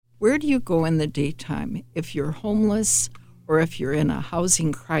Where do you go in the daytime if you're homeless or if you're in a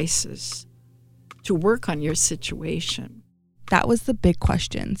housing crisis to work on your situation? That was the big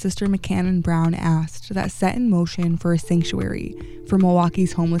question Sister McCannon Brown asked that set in motion for a sanctuary for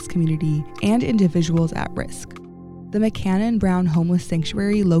Milwaukee's homeless community and individuals at risk. The McCannon Brown Homeless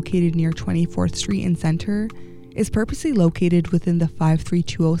Sanctuary, located near 24th Street and Center, is purposely located within the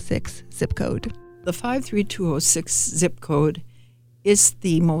 53206 zip code. The 53206 zip code is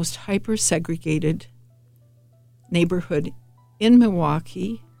the most hyper-segregated neighborhood in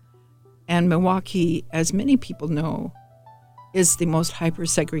Milwaukee, and Milwaukee, as many people know, is the most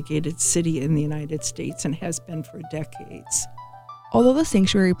hyper-segregated city in the United States and has been for decades. Although the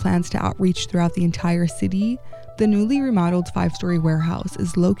sanctuary plans to outreach throughout the entire city, the newly remodeled 5-story warehouse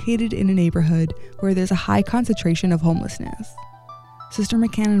is located in a neighborhood where there's a high concentration of homelessness. Sister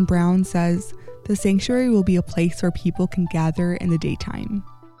McCannon Brown says the sanctuary will be a place where people can gather in the daytime.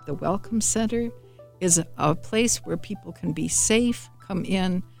 The Welcome Center is a place where people can be safe, come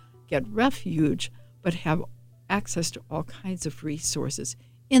in, get refuge, but have access to all kinds of resources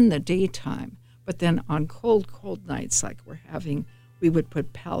in the daytime. But then on cold nights like we're having, we would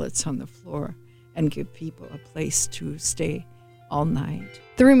put pallets on the floor and give people a place to stay all night.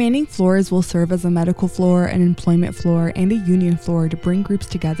 The remaining floors will serve as a medical floor, an employment floor, and a union floor to bring groups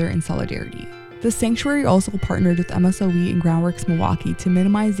together in solidarity. The sanctuary also partnered with MSOE and Groundworks Milwaukee to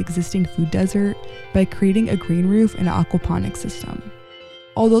minimize the existing food desert by creating a green roof and aquaponics system.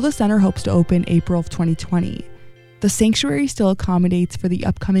 Although the center hopes to open April of 2020, the sanctuary still accommodates for the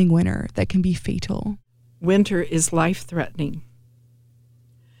upcoming winter that can be fatal. Winter is life-threatening,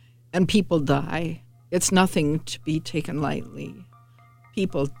 and people die. It's nothing to be taken lightly.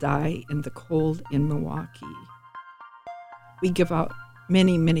 People die in the cold in Milwaukee. We give out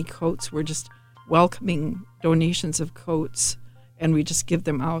many, many coats. We're just welcoming donations of coats, and we just give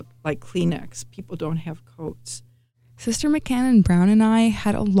them out like Kleenex. People don't have coats. Sister McCannon Brown and I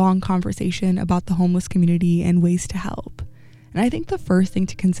had a long conversation about the homeless community and ways to help. And I think the first thing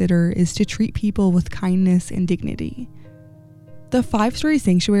to consider is to treat people with kindness and dignity. The 5-story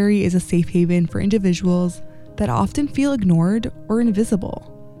sanctuary is a safe haven for individuals that often feel ignored or invisible.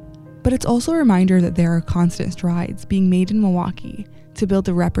 But it's also a reminder that there are constant strides being made in Milwaukee to build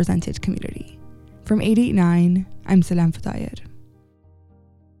a represented community. From 889, I'm Salam Fatayed.